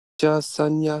cha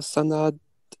sanyasanad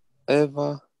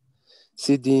eva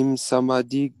siddhim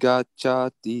samadhi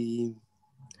gacchati.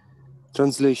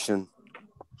 Translation.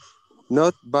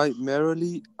 Not by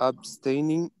merely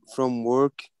abstaining from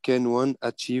work can one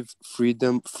achieve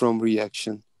freedom from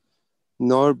reaction,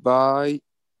 nor by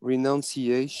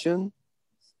renunciation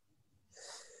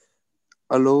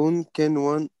alone can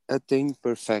one attain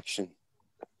perfection.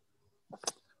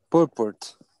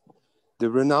 Purport. The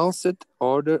renounced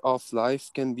order of life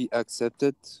can be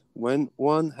accepted when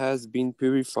one has been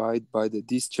purified by the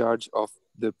discharge of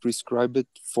the prescribed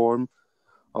form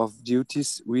of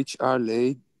duties which are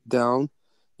laid down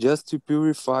just to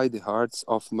purify the hearts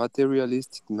of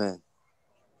materialistic men.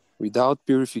 Without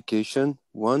purification,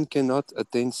 one cannot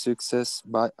attain success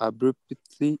by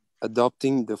abruptly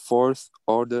adopting the fourth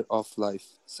order of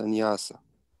life, sannyasa.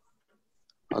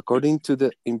 According to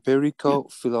the empirical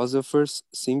philosophers,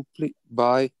 simply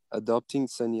by adopting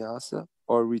sannyasa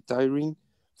or retiring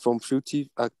from fruitive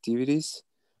activities,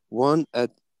 one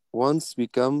at once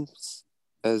becomes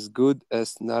as good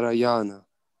as Narayana.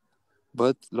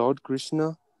 But Lord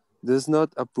Krishna does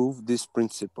not approve this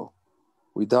principle.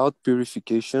 Without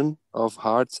purification of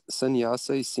hearts,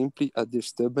 sannyasa is simply a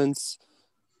disturbance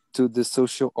to the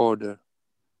social order.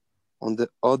 On the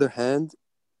other hand,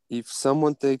 if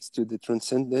someone takes to the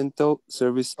transcendental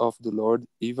service of the Lord,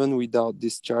 even without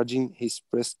discharging his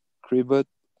prescribed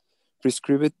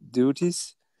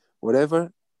duties,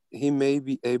 whatever he may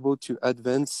be able to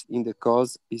advance in the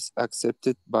cause is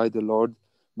accepted by the Lord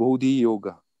Bodhi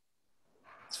Yoga.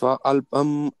 Sva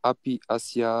alpam api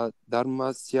asya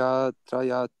dharmasya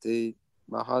trayate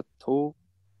mahato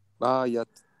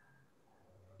bhayat.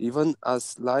 Even a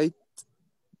slight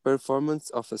performance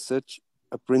of such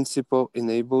a principle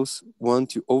enables one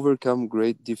to overcome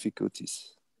great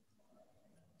difficulties.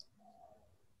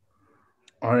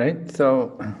 All right,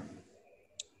 so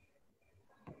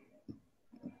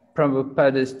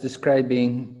Prabhupada is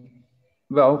describing,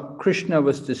 well, Krishna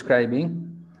was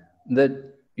describing that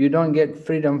you don't get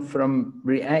freedom from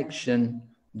reaction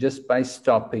just by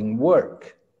stopping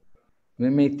work. We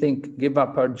may think, give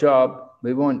up our job,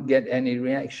 we won't get any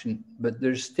reaction, but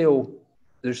there's still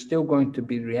going to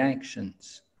be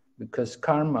reactions because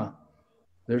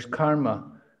there's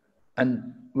karma,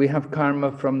 and we have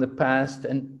karma from the past,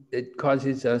 and it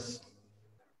causes us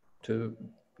to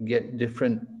get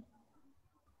different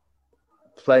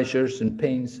pleasures and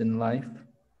pains in life.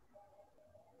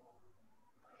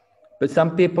 But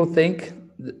some people think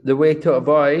the way to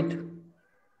avoid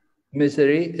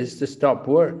misery is to stop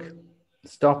work,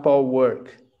 stop all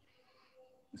work.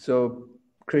 So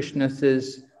Krishna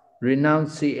says,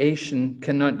 renunciation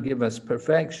cannot give us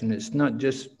perfection. It's not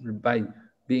just by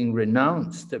being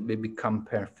renounced that we become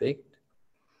perfect.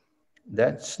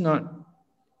 That's not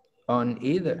on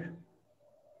either.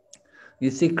 You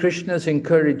see, Krishna's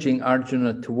encouraging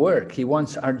Arjuna to work. He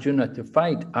wants Arjuna to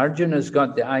fight. Arjuna's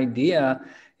got the idea,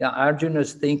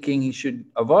 Arjuna's thinking he should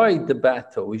avoid the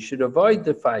battle, he should avoid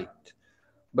the fight.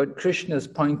 But Krishna's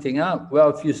pointing out, well,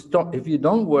 if you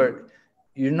don't work,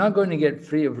 you're not going to get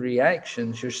free of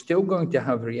reactions. You're still going to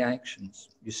have reactions.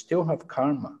 You still have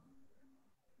karma.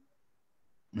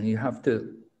 And you have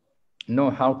to know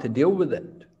how to deal with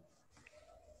it.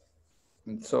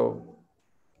 And so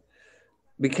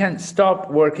we can't stop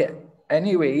work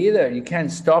anyway either. You can't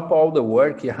stop all the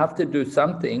work. You have to do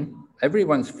something.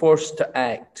 Everyone's forced to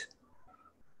act.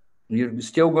 You're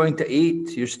still going to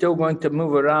eat. You're still going to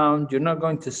move around. You're not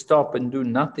going to stop and do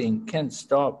nothing. You can't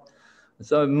stop.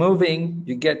 So moving,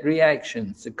 you get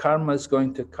reactions. The karma is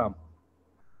going to come.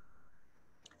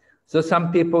 So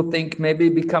some people think maybe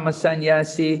become a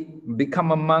sannyasi,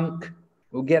 become a monk,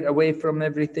 we'll get away from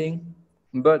everything.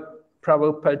 But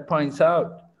Prabhupada points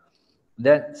out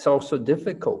that's also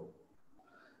difficult.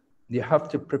 You have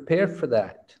to prepare for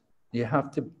that. You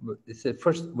have to,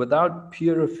 first, without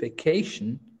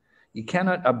purification, you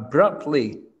cannot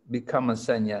abruptly become a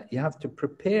sannyasi. You have to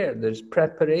prepare. There's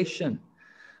preparation.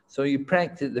 So you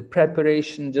practice the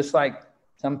preparation, just like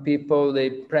some people, they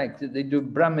do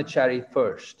brahmachari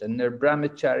first, and they're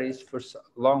brahmacharis for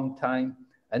a long time,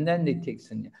 and then they take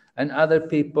sannyasa. And other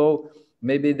people,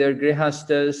 maybe they're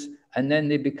grihastas, and then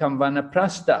they become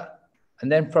vanaprastha.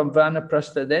 And then from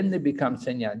vanaprastha, then they become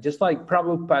sannyasi. Just like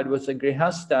Prabhupada was a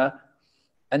grihasta,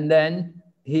 and then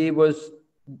he was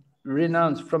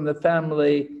renounced from the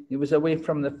family. He was away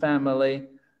from the family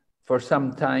for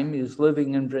some time. He was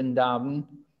living in Vrindavan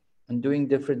and doing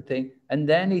different things. And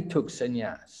then he took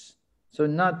sannyas. So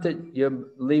not that you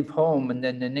leave home and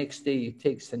then the next day you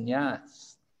take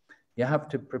sannyas. You have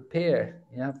to prepare.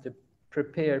 You have to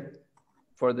prepare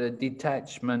for the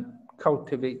detachment,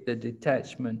 cultivate the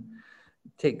detachment,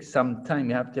 takes some time.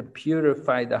 You have to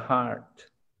purify the heart.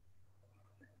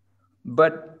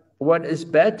 But what is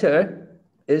better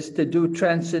is to do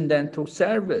transcendental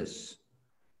service.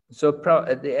 So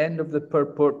at the end of the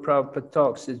purport, Prabhupada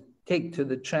talks is take to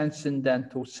the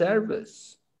transcendental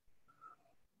service.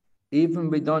 Even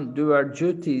we don't do our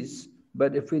duties,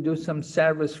 but if we do some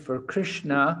service for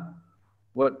Krishna,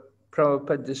 what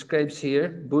Prabhupada describes here,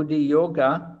 Buddhi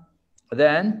Yoga,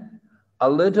 then a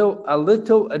little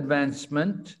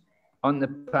advancement on the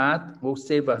path will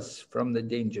save us from the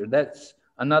danger. That's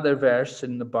another verse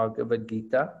in the Bhagavad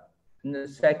Gita. In the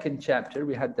second chapter,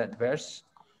 we had that verse.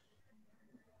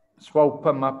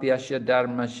 Swalpamapyasya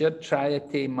dharmasya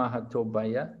trayate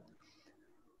mahatobaya.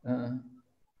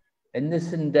 In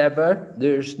this endeavor,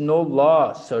 there's no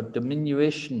loss or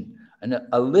diminution, and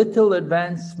a little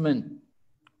advancement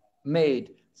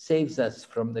made saves us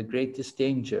from the greatest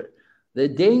danger. The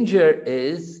danger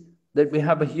is that we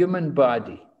have a human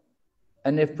body,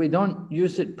 and if we don't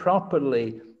use it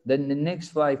properly, then the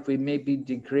next life we may be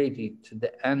degraded to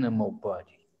the animal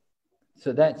body.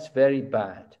 So that's very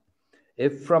bad.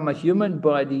 If from a human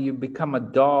body you become a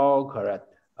dog or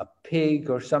a pig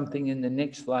or something in the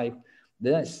next life,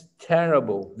 that's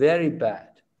terrible, very bad.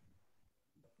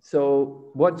 So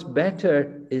what's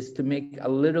better is to make a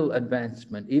little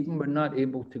advancement. Even we're not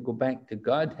able to go back to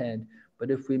Godhead, but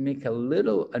if we make a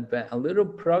little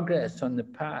progress on the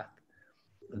path,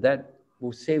 that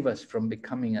will save us from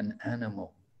becoming an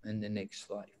animal in the next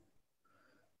life.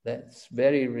 That's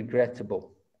very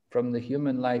regrettable. From the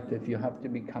human life, if you have to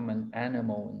become an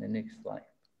animal in the next life,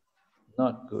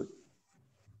 not good.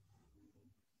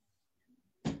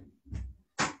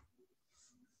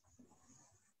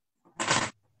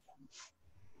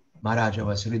 Maharaj, I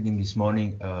was reading this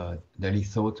morning daily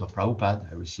thought of Prabhupada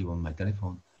I received on my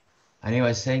telephone. And he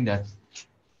was saying that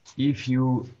if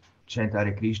you chant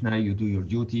Hare Krishna, you do your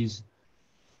duties,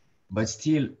 but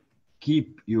still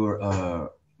keep your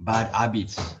bad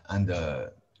habits and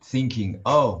thinking,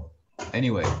 oh,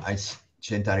 anyway, I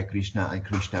chant Hare Krishna and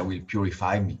Krishna will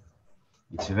purify me.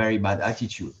 It's a very bad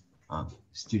attitude.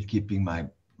 Still keeping my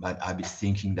bad habits,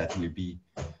 thinking that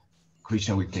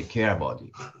Krishna will take care about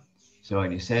it. So,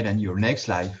 and he said, in your next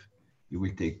life, you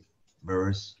will take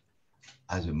birth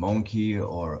as a monkey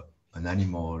or an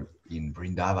animal in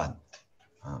Vrindavan.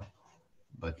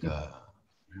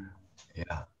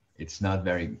 Yeah, it's not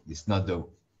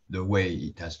the way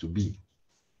it has to be.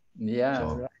 Yeah,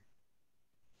 so, right.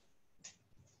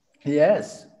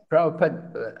 Yes,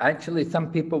 Prabhupada, actually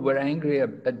some people were angry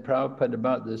at Prabhupada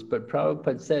about this, but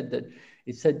Prabhupada said that,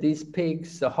 he said these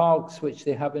pigs, the hogs which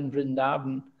they have in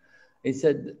Vrindavan, he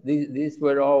said these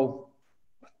were all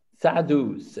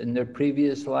sadhus in their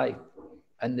previous life,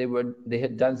 and they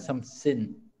had done some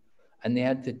sin, and they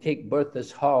had to take birth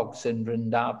as hogs in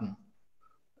Vrindavan,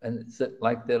 and it's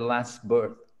like their last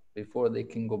birth before they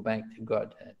can go back to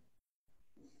Godhead.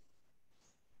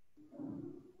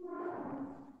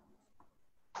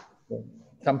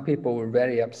 Some people were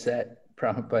very upset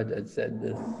Prabhupada had said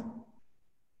this.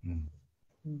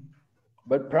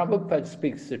 But Prabhupada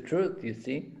speaks the truth, you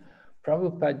see.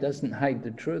 Prabhupada doesn't hide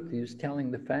the truth. He's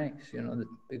telling the facts,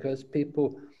 because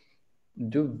people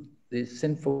do these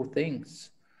sinful things.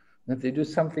 And if they do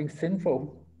something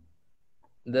sinful,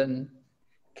 then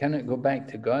can it go back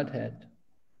to Godhead?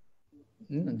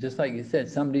 Just like you said,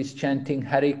 somebody's chanting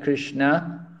Hare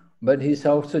Krishna, but he's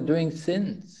also doing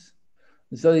sins.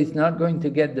 So he's not going to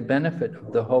get the benefit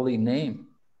of the holy name.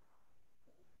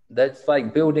 That's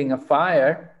like building a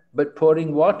fire, but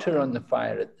pouring water on the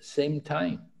fire at the same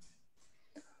time.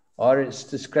 Or it's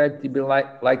described to be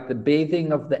like the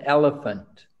bathing of the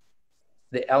elephant.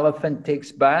 The elephant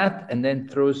takes bath and then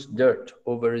throws dirt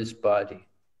over his body.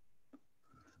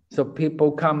 So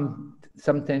people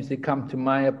sometimes they come to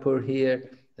Mayapur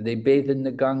here, and they bathe in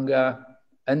the Ganga,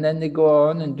 and then they go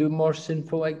on and do more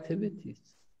sinful activities.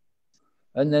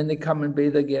 And then they come and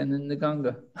bathe again in the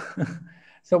Ganga.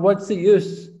 So what's the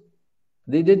use?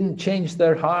 They didn't change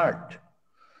their heart.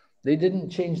 They didn't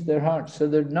change their heart, so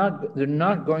they're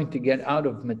not going to get out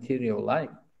of material life.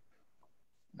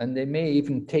 And they may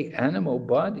even take animal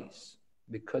bodies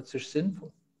because they're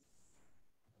sinful.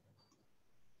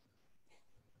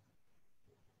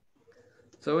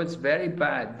 So it's very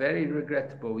bad, very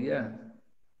regrettable, yeah.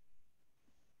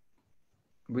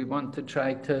 We want to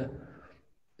try to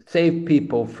save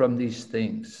people from these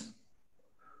things.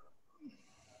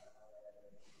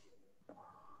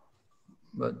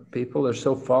 But people are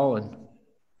so fallen,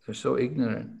 they're so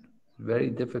ignorant, very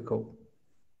difficult.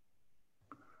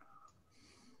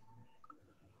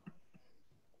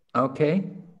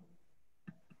 Okay.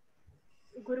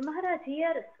 Guru Maharaj,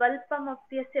 here Swalpam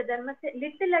Apyasya Dharmasya,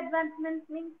 little advancement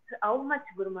means how much,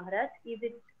 Guru Maharaj? Is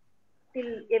it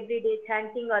till everyday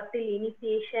chanting or till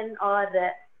initiation, or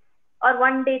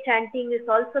one day chanting is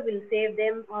also will save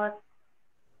them, or?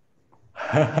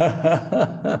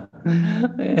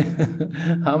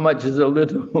 How much is a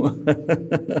little?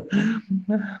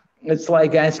 It's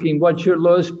like asking, what's your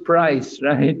lowest price,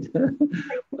 right?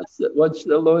 what's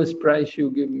the lowest price you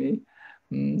give me?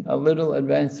 A little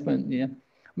advancement, yeah.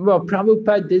 Well,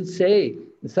 Prabhupada did say,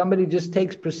 somebody just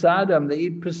takes prasadam, they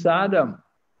eat prasadam,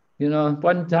 you know,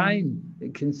 one time,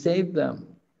 it can save them.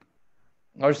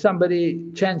 Or somebody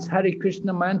chants Hare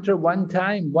Krishna mantra one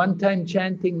time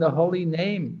chanting the holy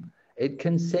name, it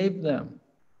can save them.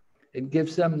 It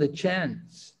gives them the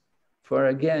chance for,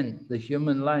 again, the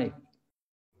human life.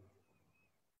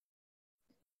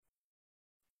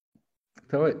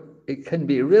 So it can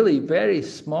be really very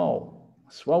small.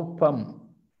 Swalpam,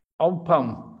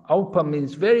 alpam. Alpam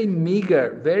means very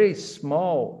meager, very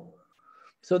small.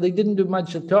 So they didn't do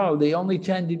much at all. They only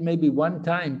chanted maybe one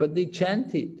time, but they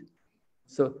chanted.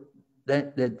 So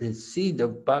that the seed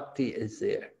of bhakti is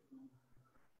there.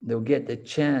 They'll get the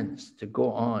chance to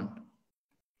go on,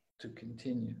 to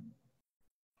continue.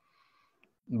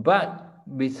 But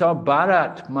we saw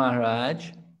Bharat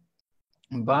Maharaj.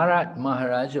 Bharat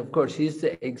Maharaj, of course, he's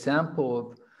the example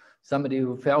of somebody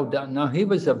who fell down. Now, he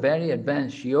was a very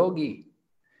advanced yogi.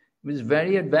 He was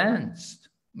very advanced,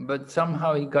 but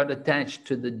somehow he got attached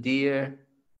to the deer,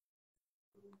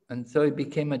 and so he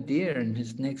became a deer in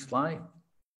his next life.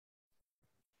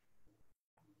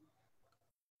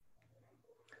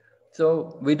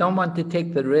 So we don't want to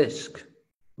take the risk.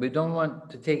 We don't want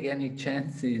to take any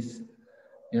chances.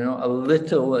 You know, a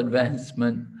little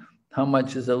advancement. How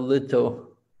much is a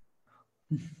little?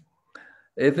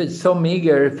 If it's so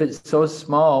meager, if it's so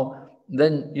small,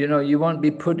 then, you know, you won't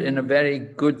be put in a very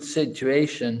good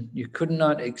situation. You could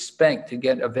not expect to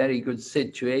get a very good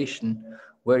situation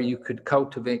where you could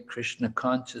cultivate Krishna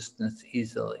consciousness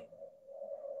easily.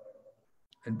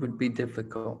 It would be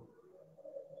difficult.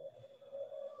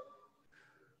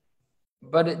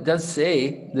 But it does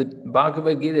say, the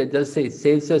Bhagavad Gita does say, it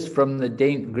saves us from the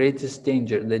greatest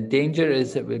danger. The danger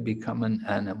is that we become an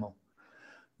animal.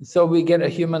 So we get a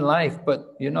human life,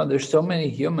 but you know, there's so many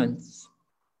humans.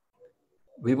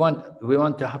 We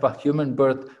want to have a human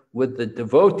birth with the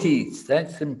devotees.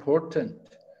 That's important.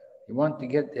 You want to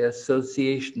get the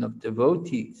association of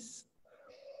devotees.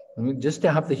 I mean, just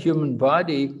to have the human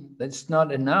body, that's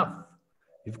not enough.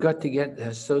 You've got to get the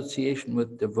association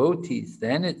with devotees,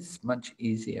 then it's much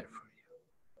easier for you.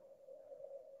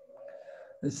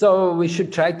 And so we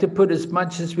should try to put as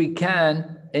much as we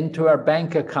can into our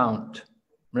bank account,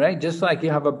 right? Just like you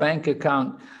have a bank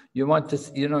account, you want to,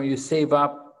 you know, you save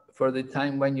up for the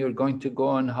time when you're going to go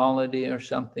on holiday or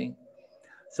something.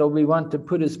 So we want to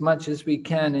put as much as we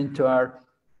can into our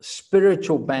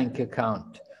spiritual bank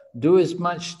account. Do as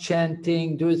much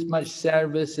chanting, do as much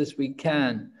service as we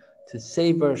can to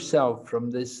save ourselves from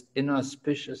this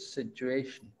inauspicious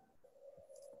situation.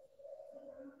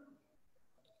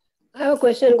 I have a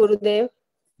question, Gurudev.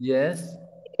 Yes?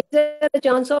 Is there a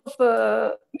chance of,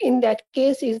 in that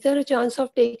case, is there a chance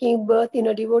of taking birth in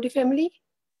a devotee family?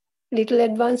 Little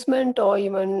advancement or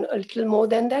even a little more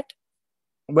than that?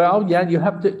 Well, yeah, you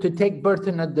have to take birth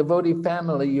in a devotee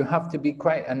family, you have to be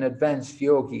quite an advanced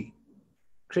yogi.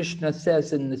 Krishna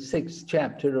says in the 6th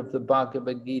chapter of the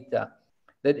Bhagavad Gita,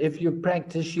 that if you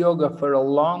practice yoga for a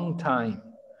long time,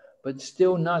 but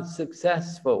still not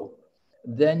successful,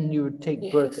 then you would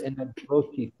take birth in a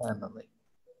devotee family.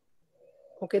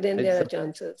 Okay, then there are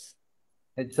chances.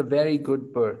 It's a very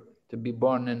good birth to be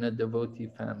born in a devotee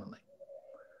family.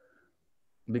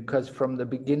 Because from the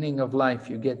beginning of life,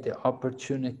 you get the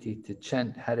opportunity to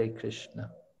chant Hare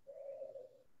Krishna,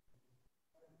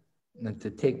 and to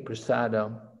take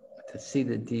prasadam, to see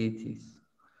the deities.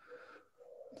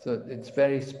 So it's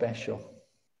very special.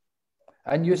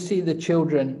 And you see the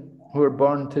children who are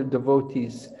born to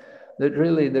devotees, that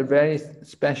really they're very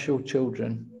special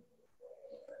children.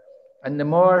 And the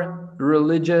more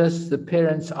religious the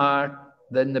parents are,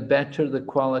 then the better the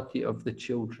quality of the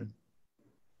children.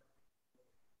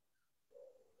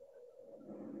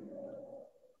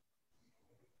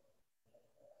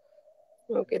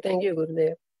 Okay, thank you,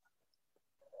 Gurudev.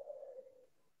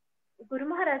 Guru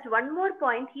Maharaj, one more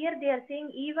point here. They are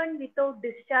saying even without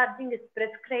discharging his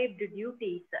prescribed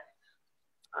duties.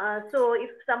 So if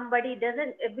somebody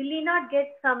doesn't, will he not get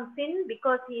some sin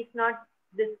because he is not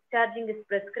discharging his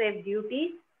prescribed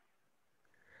duties?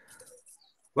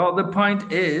 Well, the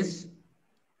point is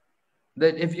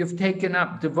that if you've taken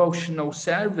up devotional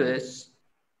service,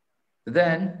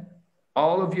 then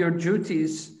all of your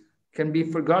duties can be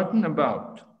forgotten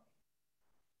about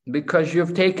because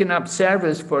you've taken up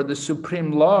service for the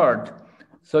Supreme Lord.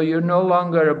 So you're no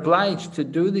longer obliged to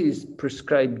do these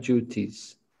prescribed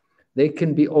duties. They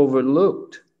can be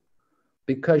overlooked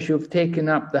because you've taken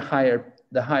up the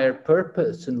higher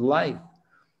purpose in life,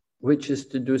 which is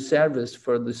to do service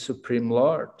for the Supreme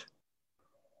Lord.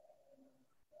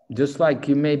 Just like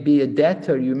you may be a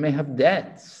debtor, you may have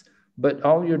debts, but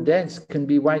all your debts can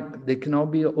be wiped, they can all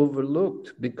be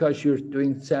overlooked because you're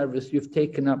doing service, you've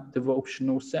taken up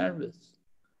devotional service.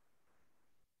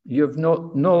 You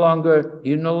no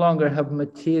longer have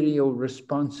material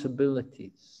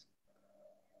responsibilities.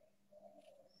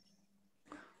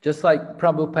 Just like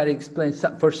Prabhupada explains,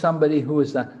 for somebody who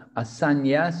is a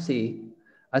sannyasi,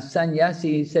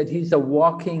 he said he's a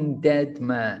walking dead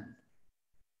man.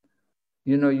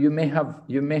 You know, you may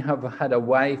have had a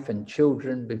wife and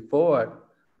children before,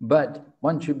 but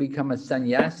once you become a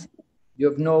sannyasi, you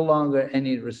have no longer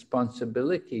any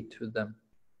responsibility to them.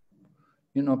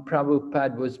 You know,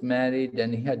 Prabhupada was married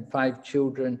and he had 5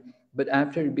 children, but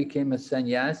after he became a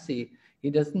sannyasi,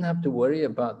 he doesn't have to worry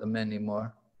about them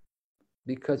anymore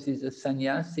because he's a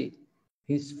sannyasi.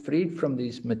 He's freed from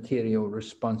these material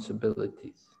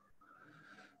responsibilities.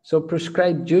 So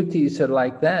prescribed duties are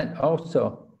like that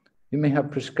also. You may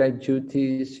have prescribed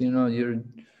duties, you know,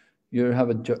 you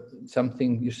have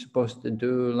something you're supposed to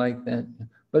do like that.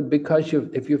 But because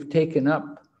if you've taken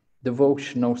up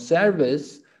devotional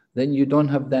service, then you don't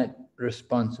have that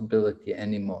responsibility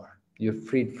anymore. You're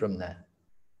freed from that.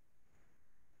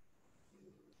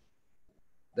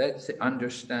 That's the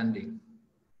understanding.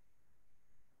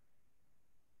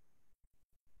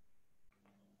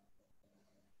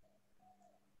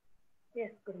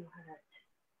 Yes, Guru Maharaj.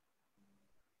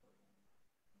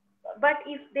 But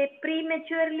if they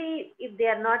prematurely, if they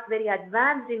are not very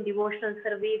advanced in devotional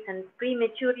service and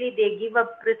prematurely they give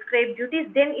up prescribed duties,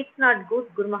 then it's not good,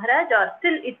 Guru Maharaj, or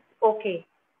still it's okay?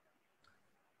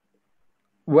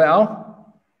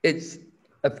 Well,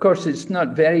 of course it's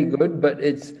not very good, but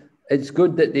it's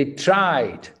good that they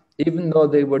tried, even though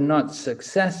they were not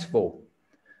successful.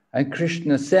 And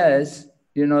Krishna says,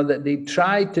 you know, that they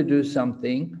tried to do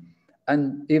something,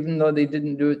 and even though they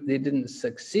didn't do it, they didn't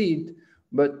succeed.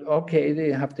 But okay, they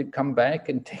have to come back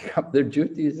and take up their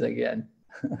duties again.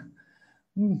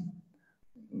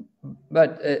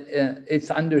 But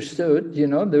it's understood, you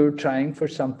know, they were trying for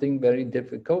something very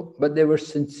difficult, but they were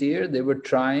sincere, they were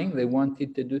trying, they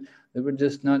wanted to do, they were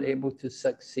just not able to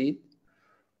succeed.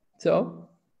 So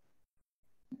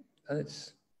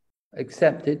it's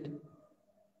accepted.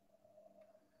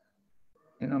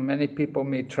 You know, many people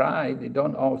may try, they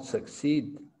don't all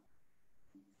succeed.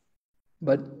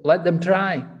 But let them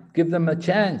try, give them a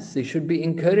chance. They should be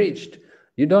encouraged.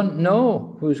 You don't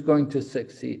know who's going to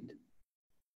succeed.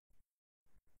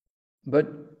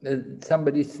 But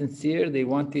somebody's sincere, they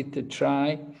wanted to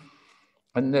try,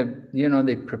 and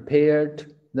they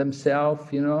prepared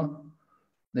themselves, you know.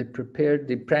 They prepared,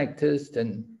 they practiced,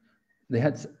 and they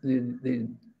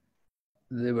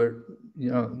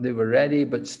were ready,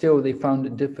 but still they found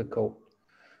it difficult.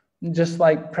 Just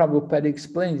like Prabhupada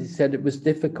explains, he said it was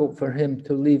difficult for him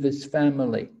to leave his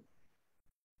family.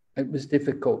 It was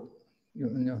difficult, you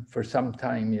know, for some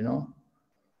time, you know.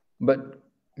 But,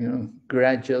 you know,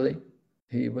 gradually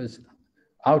he was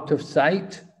out of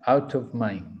sight, out of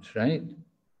mind, right?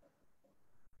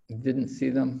 He didn't see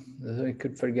them, so he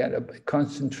could forget about,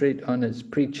 concentrate on his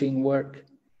preaching work.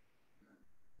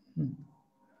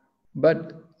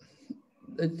 But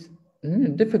it's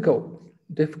difficult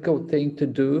thing to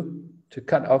do, to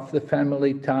cut off the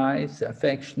family ties,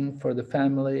 affection for the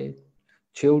family,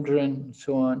 children, and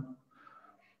so on.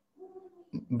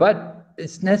 But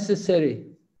it's necessary,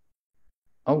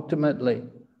 ultimately,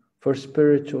 for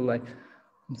spiritual life.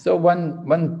 So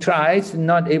one tries and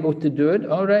not able to do it,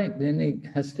 all right, then he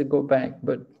has to go back.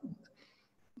 But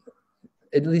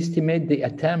at least he made the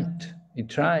attempt, he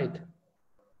tried.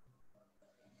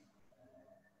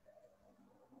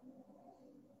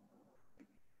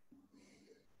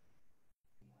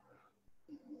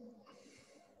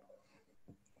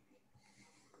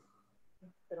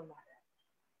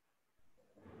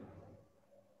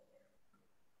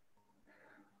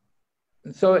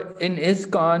 So in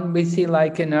ISKCON, we see,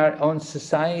 like in our own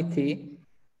society,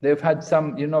 they've had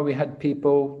some, you know, we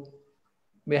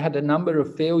had a number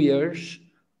of failures,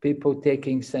 people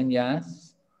taking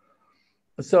sannyas.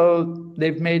 So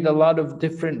they've made a lot of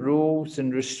different rules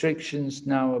and restrictions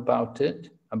now about it,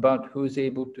 about who's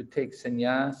able to take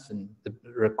sannyas and the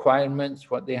requirements,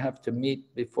 what they have to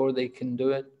meet before they can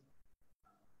do it.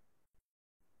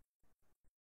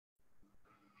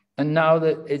 And now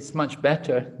that it's much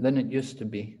better than it used to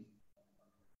be.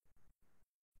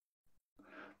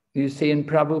 You see, in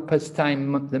Prabhupada's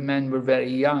time, the men were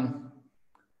very young,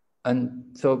 and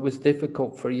so it was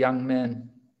difficult for young men.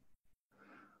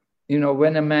 You know,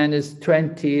 when a man is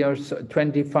 20 or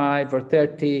 25 or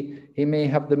 30, he may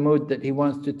have the mood that he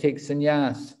wants to take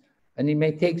sannyas, and he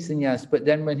may take sannyas, but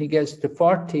then when he gets to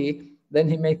 40, then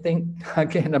he may think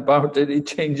again about it, he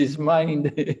changes his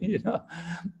mind, you know,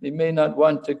 he may not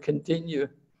want to continue.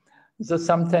 So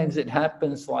sometimes it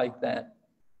happens like that.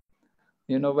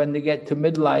 You know, when they get to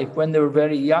midlife, when they were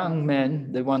very young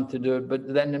men, they want to do it,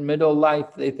 but then in middle life,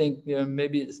 they think, you know,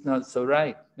 maybe it's not so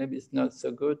right, maybe it's not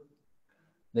so good.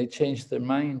 They change their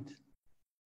mind,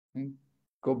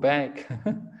 go back,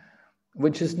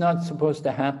 which is not supposed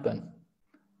to happen,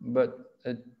 but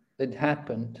it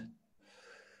happened.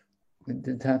 It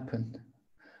did happen.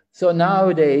 So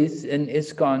nowadays in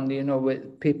ISKCON, you know,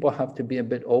 people have to be a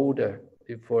bit older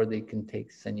before they can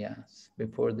take sannyas,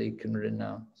 before they can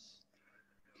renounce.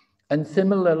 And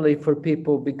similarly for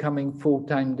people becoming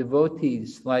full-time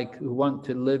devotees, like who want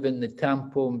to live in the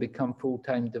temple and become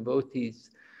full-time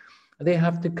devotees, they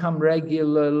have to come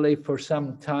regularly for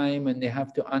some time, and they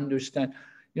have to understand.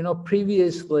 You know,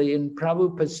 previously in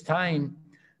Prabhupada's time,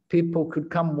 people could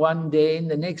come one day and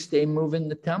the next day move in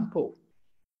the temple.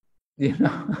 You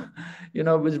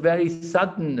know, it was very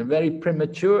sudden, very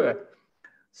premature.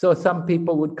 So some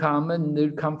people would come and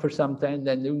they'd come for some time,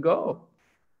 then they'd go.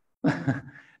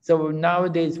 So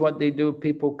nowadays what they do,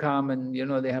 people come and, you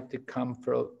know, they have to come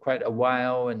for quite a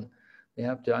while, and they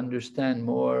have to understand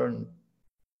more and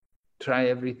try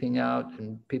everything out,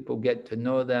 and people get to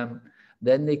know them.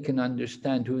 Then they can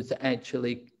understand who's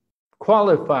actually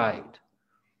qualified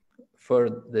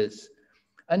for this.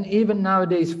 And even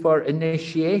nowadays for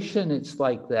initiation, it's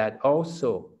like that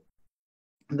also.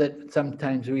 That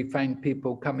sometimes we find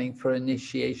people coming for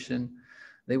initiation,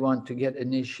 they want to get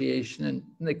initiation, and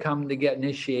they come to get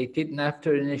initiated, and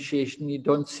after initiation you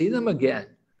don't see them again.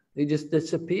 They just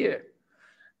disappear.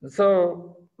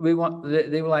 So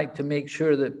they like to make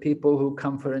sure that people who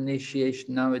come for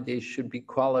initiation nowadays should be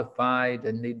qualified,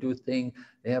 and they do things,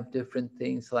 they have different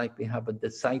things, like they have a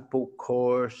disciple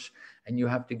course, and you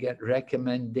have to get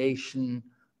recommendation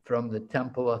from the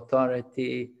temple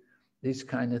authority. These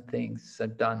kind of things are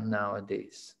done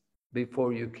nowadays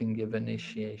before you can give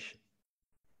initiation.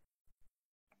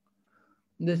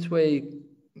 This way,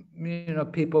 you know,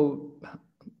 people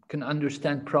can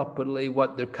understand properly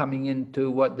what they're coming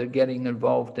into, what they're getting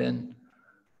involved in.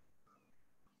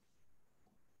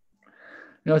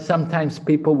 You know, sometimes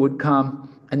people would come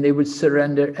and they would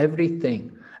surrender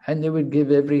everything, and they would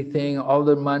give everything, all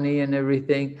their money and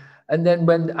everything. And then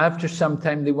when after some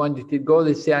time they wanted to go,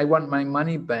 they say, I want my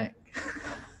money back.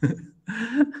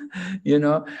 You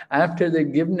know, after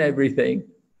they've given everything,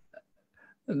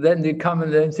 then they come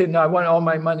and then say, no, I want all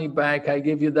my money back. I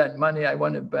give you that money, I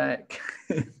want it back.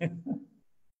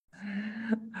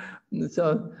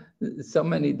 So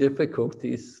many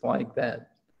difficulties like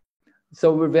that.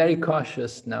 So we're very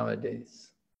cautious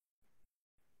nowadays.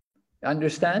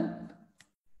 Understand?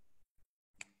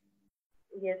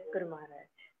 Yes, Guru Maharaj.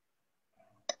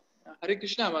 Hare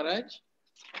Krishna, Maharaj.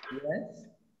 Yes.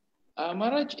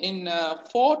 Maharaj, in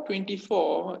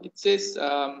 4:24, it says,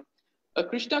 a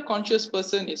Krishna conscious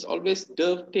person is always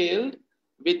dovetailed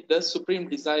with the supreme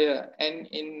desire. And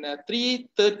in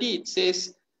 3:30, it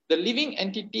says, the living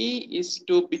entity is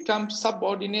to become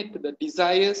subordinate to the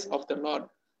desires of the Lord.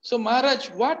 So Maharaj,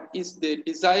 what is the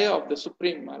desire of the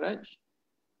Supreme, Maharaj?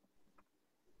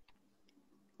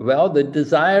 Well, the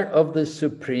desire of the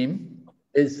Supreme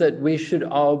is that we should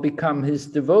all become his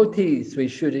devotees. We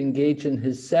should engage in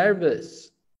his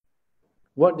service.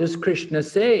 What does Krishna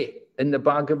say in the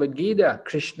Bhagavad Gita?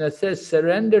 Krishna says,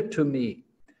 surrender to me.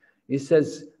 He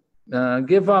says,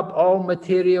 give up all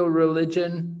material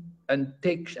religion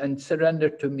and surrender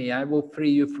to me. I will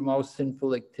free you from all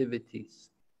sinful activities.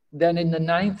 Then in the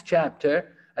 9th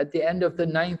chapter, at the end of the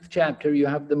 9th chapter, you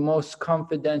have the most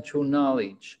confidential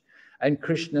knowledge. And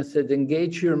Krishna said,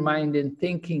 engage your mind in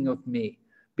thinking of me,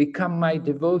 become my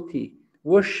devotee,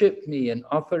 worship me and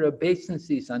offer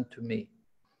obeisances unto me.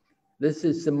 This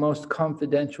is the most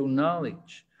confidential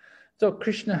knowledge. So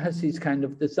Krishna has these kind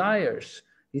of desires.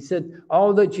 He said,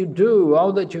 all that you do,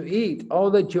 all that you eat, all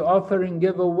that you offer and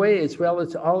give away, as well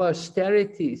as all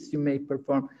austerities you may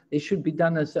perform, they should be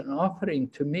done as an offering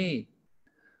to me.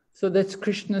 So that's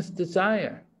Krishna's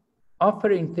desire,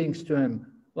 offering things to him.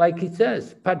 Like he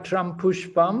says, patram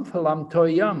pushpam phalam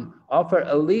toyam, offer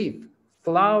a leaf,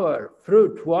 flower,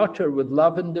 fruit, water with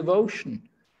love and devotion.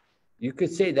 You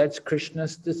could say that's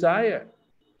Krishna's desire.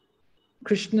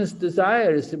 Krishna's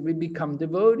desire is that we become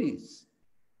devotees.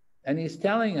 And he's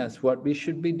telling us what we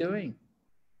should be doing,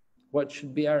 what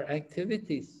should be our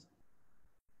activities.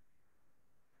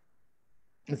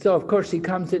 And so, of course, he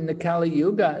comes in the Kali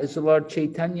Yuga as the Lord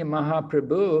Chaitanya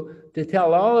Mahaprabhu to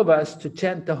tell all of us to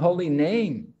chant the holy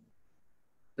name,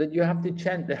 that you have to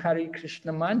chant the Hare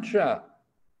Krishna mantra.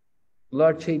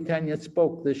 Lord Chaitanya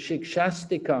spoke the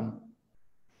Shikshastikam.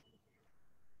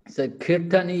 He said,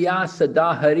 Kirtaniya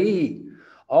Sada Hari,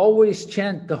 always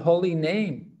chant the holy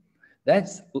name.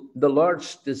 That's the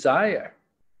Lord's desire.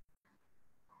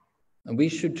 And we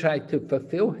should try to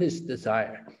fulfill his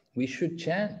desire. We should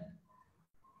chant.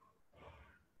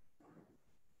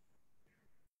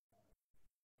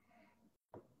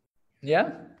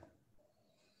 Yeah?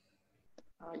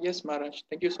 Yes, Maharaj.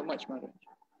 Thank you so much, Maharaj.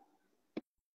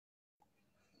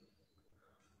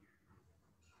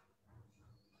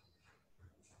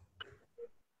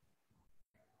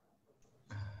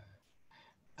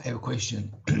 I have a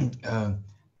question.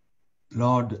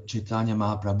 Lord Chaitanya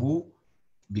Mahaprabhu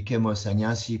became a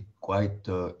sannyasi quite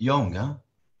young, huh?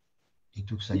 He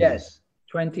took sannyas. Yes,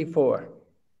 24.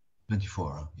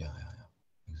 24, huh? Yeah,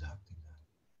 exactly.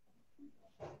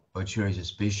 But sure is a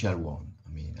special one.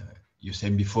 I mean, you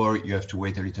said before you have to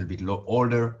wait a little bit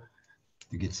older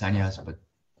to get sannyas, but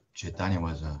Chaitanya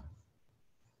was a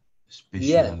special.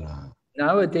 Yeah.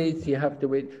 Nowadays, you have to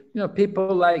wait. You know,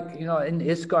 people like, you know, in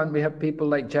ISKCON, we have people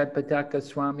like Jayapataka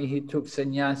Swami. He took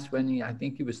sannyas when I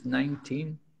think he was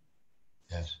 19.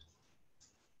 Yes.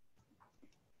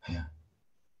 Yeah.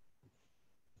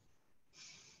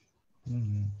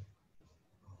 Mm-hmm.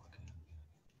 Okay.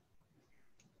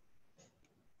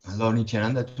 And Lord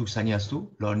Nityananda took sannyas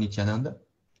too? Lord Nityananda?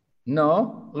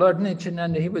 No, Lord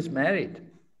Nityananda, he was married.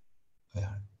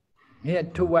 Yeah. He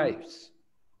had 2 wives,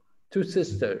 2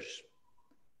 sisters.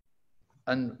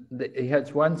 And he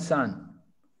has 1 son.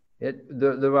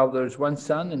 Well, there's 1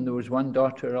 son and there was 1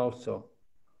 daughter also.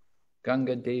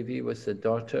 Ganga Devi was the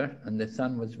daughter and the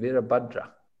son was Virabhadra.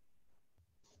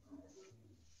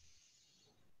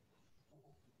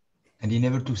 And he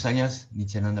never took sannyas,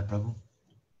 Nityananda Prabhu?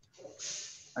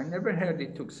 I never heard he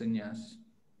took sannyas.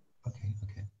 Okay.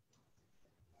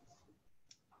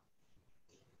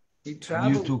 He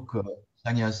traveled. You took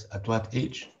sannyas at what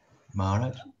age,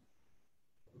 Maharaj?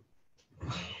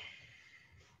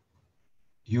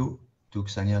 You took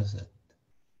sannyas at?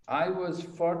 I was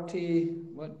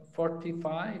 45?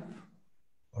 45.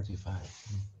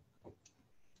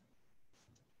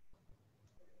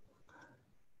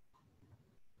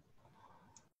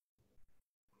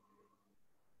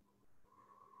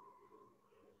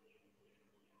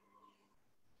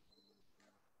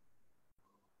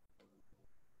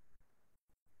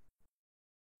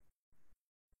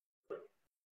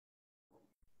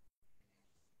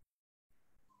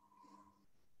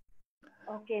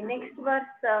 Okay, next verse,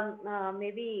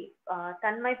 maybe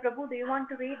Tanmay Prabhu, do you want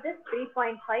to read this?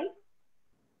 3.5?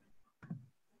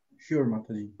 Sure,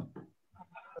 Mataji.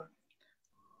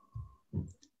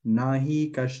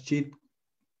 Nahi kaschit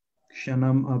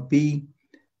kshanam api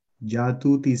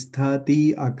jatu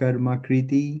tisthati akarma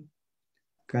kriti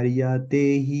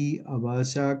karyate hi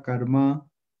avasa karma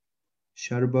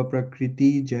sharva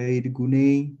prakriti jair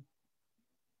gune.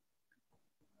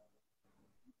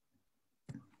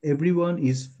 Everyone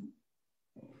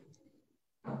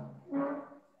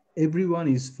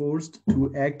is forced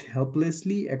to act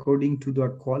helplessly according to the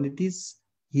qualities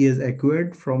he has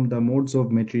acquired from the modes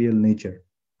of material nature.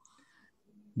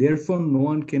 Therefore, no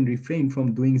one can refrain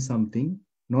from doing something,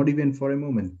 not even for a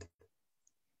moment.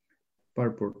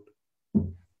 Purport.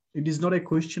 It is not a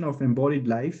question of embodied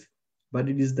life, but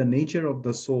it is the nature of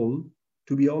the soul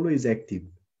to be always active.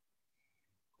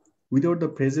 Without the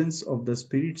presence of the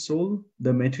spirit soul,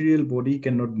 the material body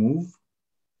cannot move.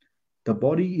 The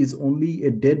body is only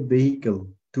a dead vehicle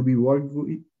to be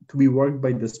worked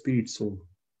by the spirit soul,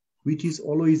 which is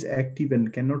always active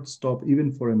and cannot stop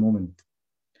even for a moment.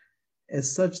 As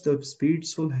such, the spirit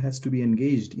soul has to be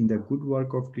engaged in the good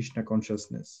work of Krishna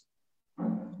consciousness.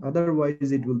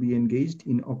 Otherwise, it will be engaged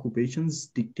in occupations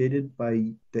dictated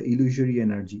by the illusory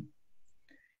energy.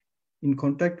 In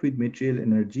contact with material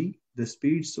energy, the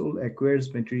spirit soul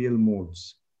acquires material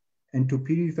modes. And to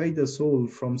purify the soul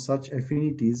from such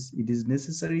affinities, it is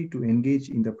necessary to engage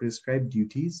in the prescribed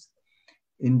duties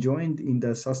enjoined in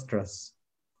the Shastras.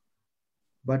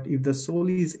 But if the soul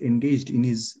is engaged in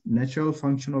his natural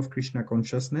function of Krishna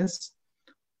consciousness,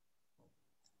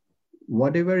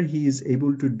 whatever he is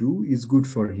able to do is good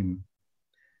for him.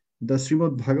 The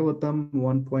Srimad Bhagavatam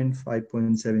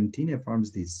 1.5.17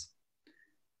 affirms this.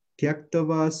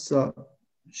 Tyaktava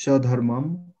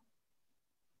sadharmam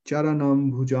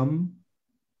charanam bhujam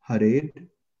hared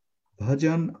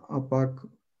bhajan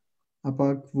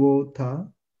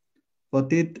apakvotha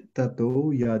patit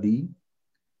tato yadi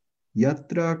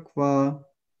yatra kva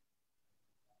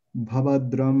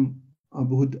bhavadram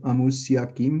abhud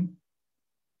amusyakim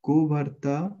ko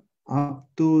bharta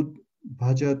apto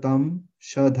bhajatam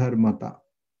shadharmata.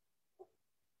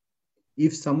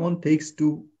 If someone takes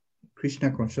to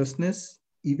Krishna consciousness,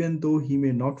 even though he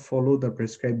may not follow the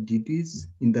prescribed duties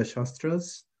in the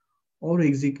Shastras or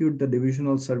execute the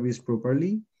devotional service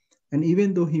properly, and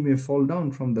even though he may fall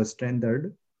down from the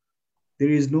standard, there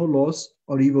is no loss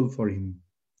or evil for him.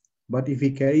 But if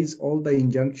he carries all the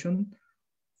injunction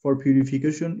for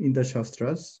purification in the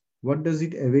Shastras, what does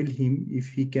it avail him if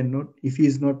he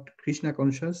is not Krishna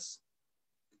conscious?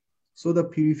 So the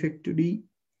purificatory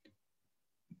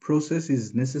process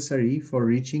is necessary for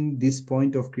reaching this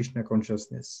point of Krishna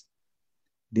consciousness.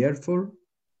 Therefore,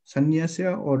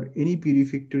 sannyasa or any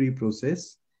purificatory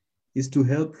process is to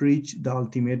help reach the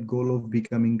ultimate goal of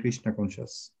becoming Krishna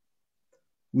conscious,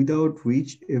 without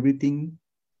which everything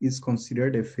is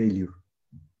considered a failure.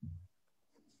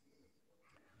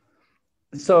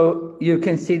 So you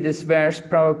can see this verse,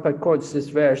 Prabhupada quotes this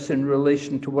verse in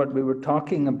relation to what we were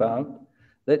talking about,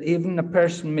 that even a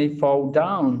person may fall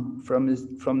down from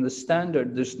the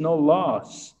standard. There's no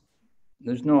loss.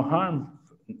 There's no harm.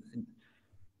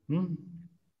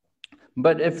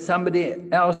 But if somebody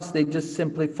else, they just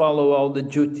simply follow all the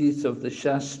duties of the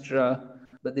Shastra,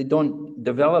 but they don't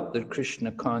develop their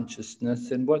Krishna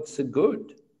consciousness, and what's the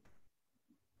good?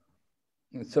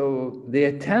 And so the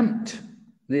attempt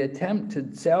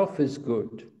itself is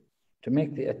good. To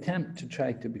make the attempt to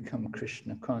try to become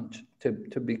Krishna conscious,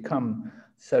 to become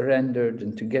surrendered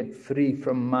and to get free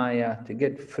from Maya, to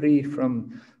get free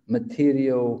from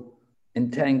material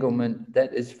entanglement,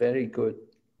 that is very good.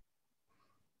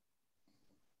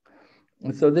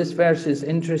 And so this verse is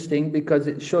interesting because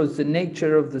it shows the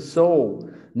nature of the soul.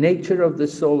 Nature of the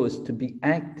soul is to be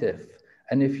active.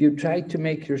 And if you try to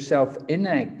make yourself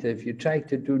inactive, you try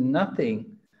to do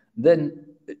nothing, then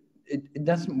it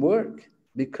doesn't work,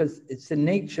 because it's the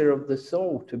nature of the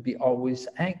soul to be always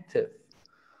active.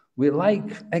 We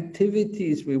like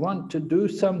activities, we want to do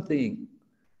something.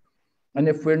 And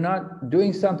if we're not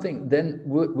doing something, then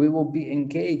we will be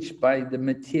engaged by the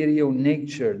material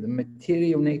nature. The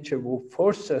material nature will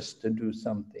force us to do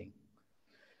something.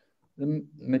 The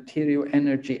material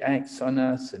energy acts on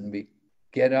us, and we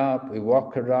get up, we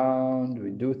walk around,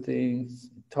 we do things,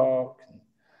 talk.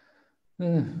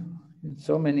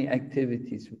 So many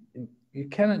activities. You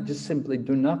cannot just simply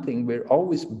do nothing. We're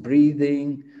always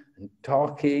breathing and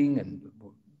talking, and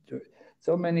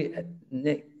so many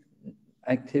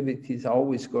activities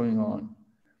always going on.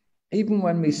 Even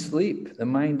when we sleep, the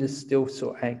mind is still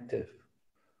so active.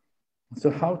 So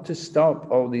how to stop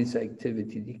all these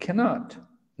activities? You cannot.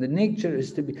 The nature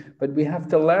is to be, but we have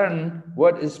to learn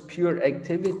what is pure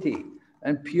activity.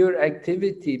 And pure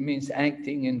activity means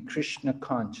acting in Krishna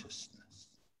consciousness.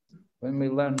 When we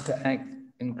learn to act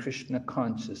in Krishna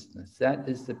consciousness, that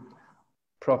is the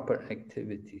proper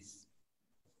activities.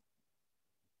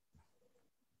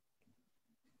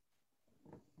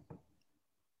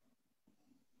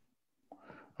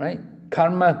 Right?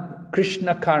 Karma,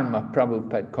 Krishna karma,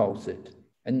 Prabhupada calls it.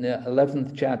 In the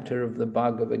 11th chapter of the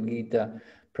Bhagavad Gita,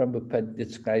 Prabhupada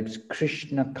describes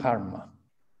Krishna karma,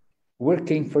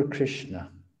 working for Krishna,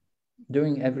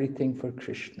 doing everything for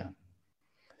Krishna.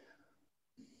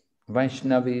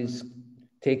 Vaishnavis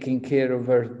taking care of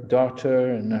her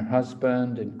daughter and her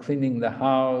husband and cleaning the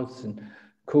house and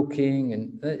cooking,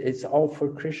 and it's all for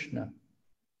Krishna.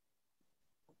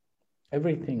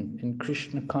 Everything in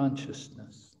Krishna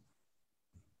consciousness.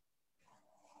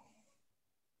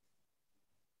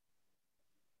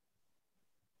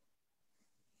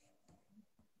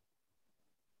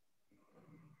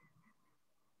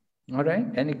 All right,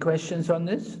 any questions on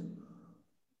this?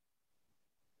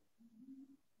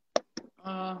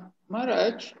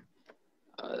 Maharaj,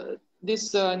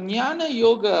 this Jnana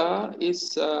Yoga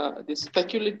is this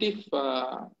speculative,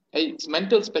 it's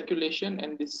mental speculation,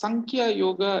 and the Sankhya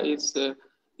Yoga is the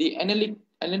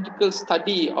analytical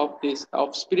study of this,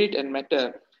 of spirit and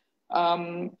matter.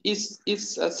 Is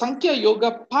Sankhya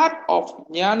Yoga part of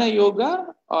Jnana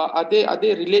Yoga? Are they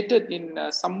related in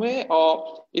some way,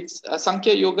 or it's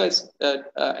Sankhya Yoga is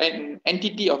an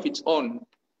entity of its own?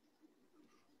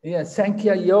 Yeah,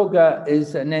 Sankhya Yoga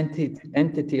is an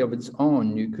entity of its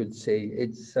own, you could say.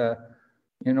 It's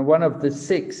one of the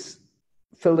 6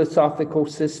 philosophical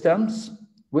systems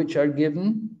which are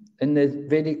given in the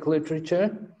Vedic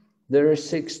literature. There are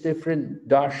 6 different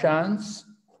darshans.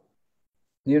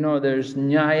 There's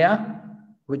Nyaya,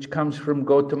 which comes from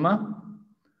Gautama.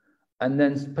 and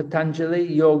then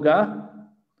Patanjali Yoga,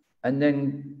 and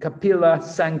then Kapila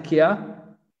Sankhya,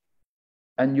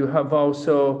 and you have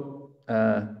also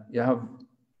Karma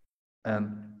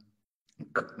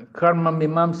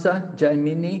Mimamsa,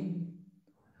 Jaimini,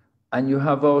 and you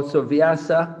have also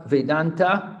Vyasa,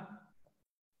 Vedanta,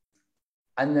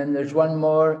 and then there's one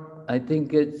more, I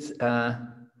think it's, I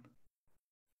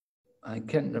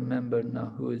can't remember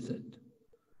now, who is it?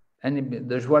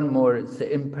 There's one more, it's the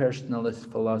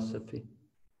impersonalist philosophy.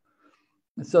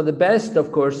 So the best,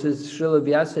 of course, is Srila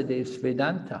Vyasadev's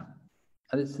Vedanta,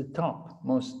 and it's the top,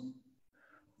 most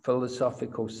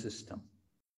philosophical system.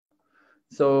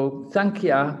 So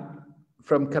Sankhya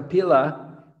from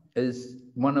Kapila is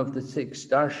one of the 6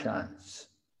 darshans.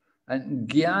 And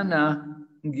Jnana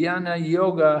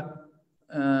Yoga,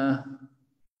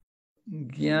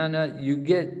 Jnana, you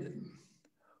get,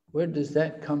 where does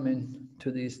that come in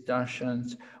to these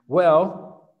darshans?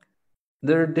 Well,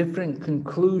 there are different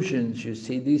conclusions, you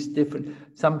see, these different,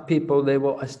 some people, they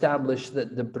will establish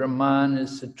that the Brahman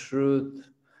is the truth.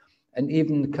 And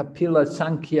even Kapila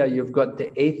Sankhya, you've got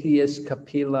the atheist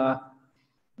Kapila.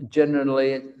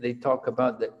 Generally, they talk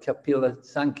about that Kapila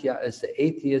Sankhya as the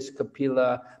atheist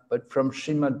Kapila, but from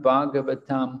Srimad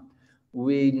Bhagavatam,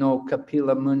 we know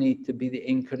Kapila Muni to be the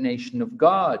incarnation of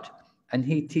God, and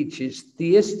he teaches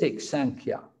theistic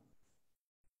Sankhya.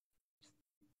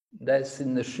 That's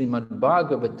in the Srimad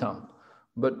Bhagavatam.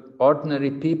 But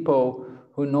ordinary people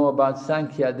who know about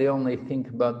Sankhya, they only think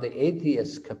about the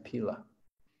atheist Kapila.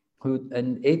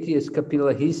 And atheist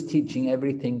Kapila, he's teaching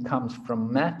everything comes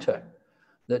from matter,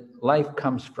 that life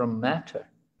comes from matter.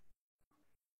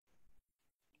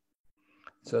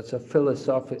 So it's a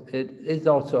it is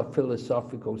also a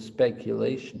philosophical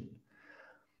speculation.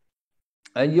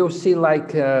 And you'll see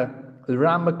like the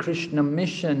Ramakrishna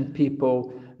mission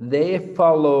people, they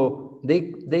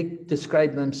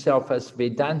describe themselves as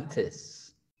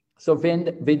Vedantists. So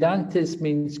Vedantists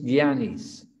means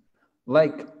Gyanis.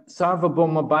 Like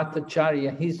Sarvabhauma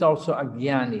Bhattacharya, he's also a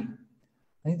Gyani.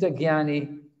 He's a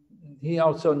Gyani. He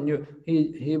also knew,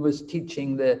 he was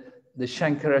teaching the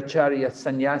Shankaracharya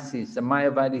sannyasis, the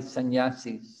Mayavadi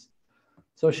sannyasis.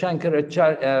 So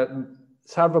Sarvabhauma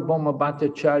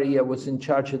Bhattacharya was in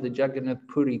charge of the Jagannath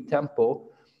Puri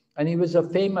temple, and he was a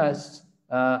famous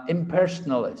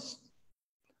impersonalist.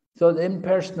 So the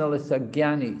impersonalists are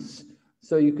Gyanis.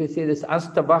 So you could say this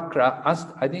Astavakra,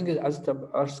 I think it's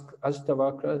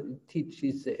Astavakra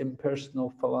teaches the impersonal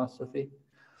philosophy.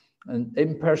 And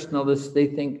impersonalists, they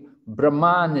think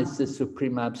Brahman is the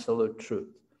supreme absolute truth.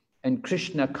 And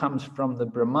Krishna comes from the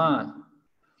Brahman.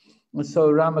 And so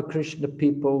Ramakrishna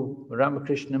people,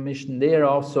 Ramakrishna mission,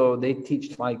 they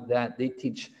teach like that. They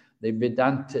teach the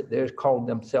Vedanta, they call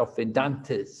themselves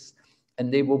Vedantas.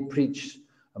 And they will preach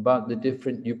about the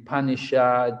different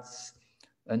Upanishads,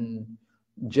 and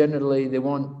generally they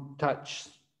won't touch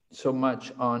so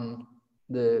much on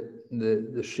the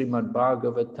Srimad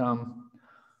Bhagavatam.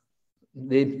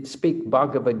 They speak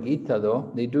Bhagavad Gita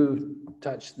though. They do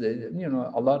touch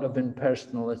a lot of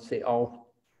impersonalists, they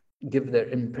all give their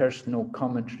impersonal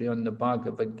commentary on the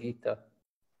Bhagavad Gita.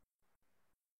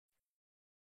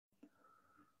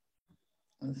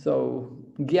 So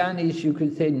Gyanis, you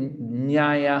could say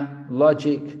Nyaya,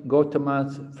 logic, Gautama,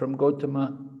 from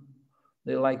Gautama,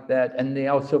 they like that. And they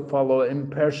also follow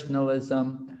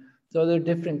impersonalism. So there are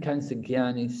different kinds of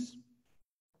Gyanis.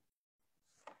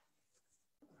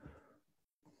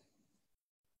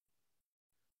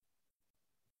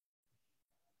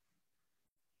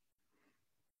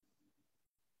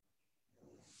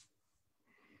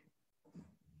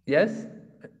 Yes?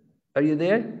 Are you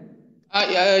there?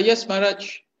 Yes,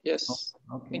 Maharaj. Yes.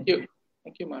 Okay. Thank you.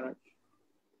 Thank you, Maharaj.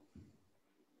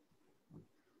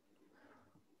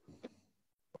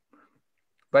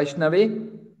 Vaishnavi?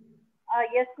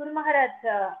 Yes, Guru Maharaj.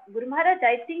 Guru Maharaj,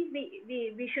 I think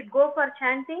we should go for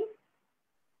chanting.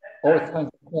 Oh,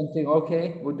 chanting.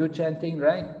 Okay, we'll do chanting,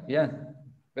 right? Yeah.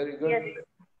 Very good. Yes.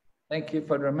 Thank you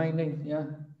for reminding. Yeah.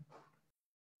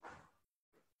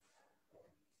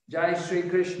 Jai Shri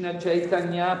Krishna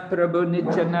Chaitanya Prabhu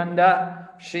Nityananda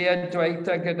Shri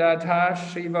Advaita Gadadhar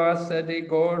Shri Vasadi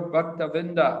Gaur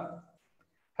Bhaktavinda.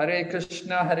 Hare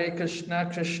Krishna Krishna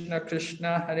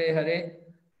Krishna Hare Hare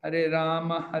Hare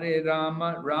Rama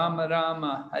Rama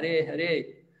Rama Hare Hare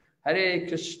Hare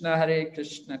Krishna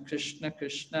Krishna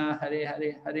Krishna Hare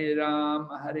Hare Hare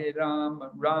Rama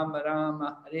Rama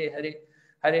Rama Hare Hare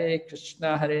Hare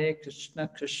Krishna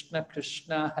Krishna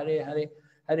Krishna Hare Hare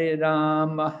Hare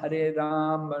Rama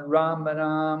Rama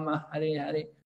Rama Hare Hare